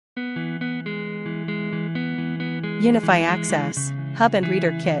UniFi Access, Hub and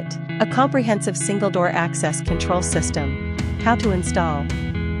Reader Kit, a comprehensive single-door access control system. How to install.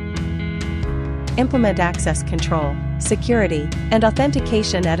 Implement access control, security, and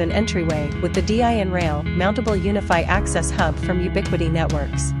authentication at an entryway with the DIN rail mountable UniFi Access Hub from Ubiquiti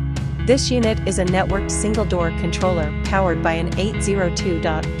Networks. This unit is a networked single-door controller powered by an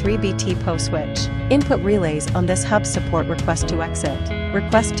 802.3BT PO switch. Input relays on this hub support request to exit,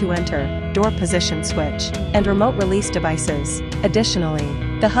 request to enter, door position switch, and remote release devices. Additionally,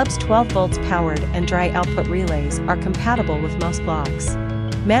 the hub's 12 volts powered and dry output relays are compatible with most locks.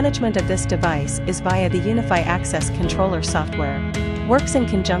 Management of this device is via the UniFi Access controller software. Works in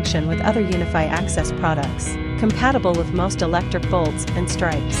conjunction with other UniFi Access products, compatible with most electric bolts and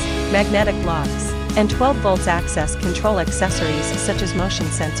stripes, magnetic locks, and 12 volts access control accessories such as motion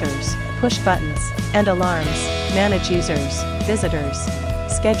sensors, push buttons, and alarms. Manage users, visitors,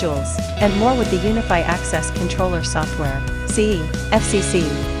 schedules, and more with the UniFi Access controller software. CE, FCC,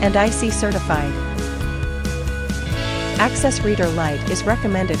 and IC certified. Access Reader Lite is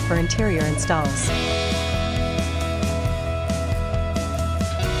recommended for interior installs.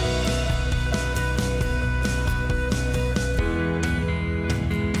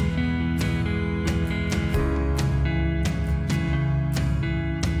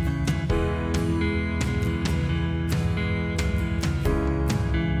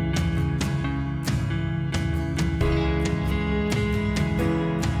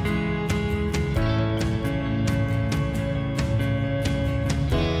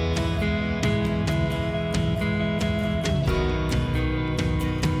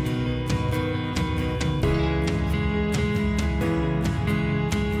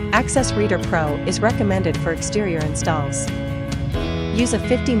 Access Reader Pro is recommended for exterior installs. Use a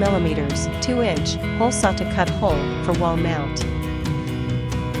 50mm, 2-inch, hole saw to cut hole for wall mount.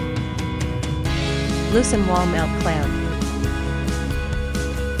 Loosen wall mount clamp.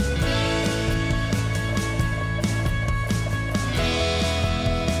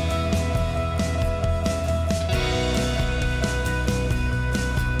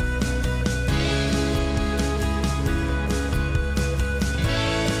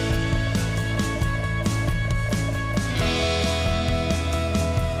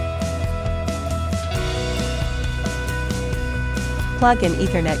 Plug in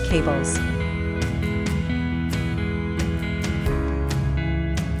Ethernet cables.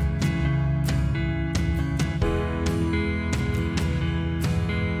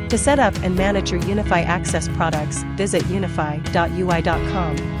 To set up and manage your UniFi Access products, visit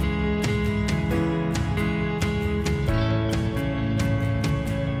unifi.ui.com.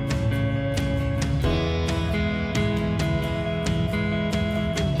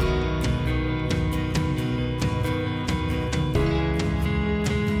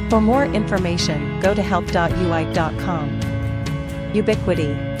 For more information, go to help.ui.com.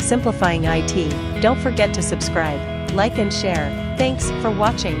 Ubiquiti, simplifying IT. Don't forget to subscribe, like and share. Thanks for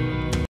watching.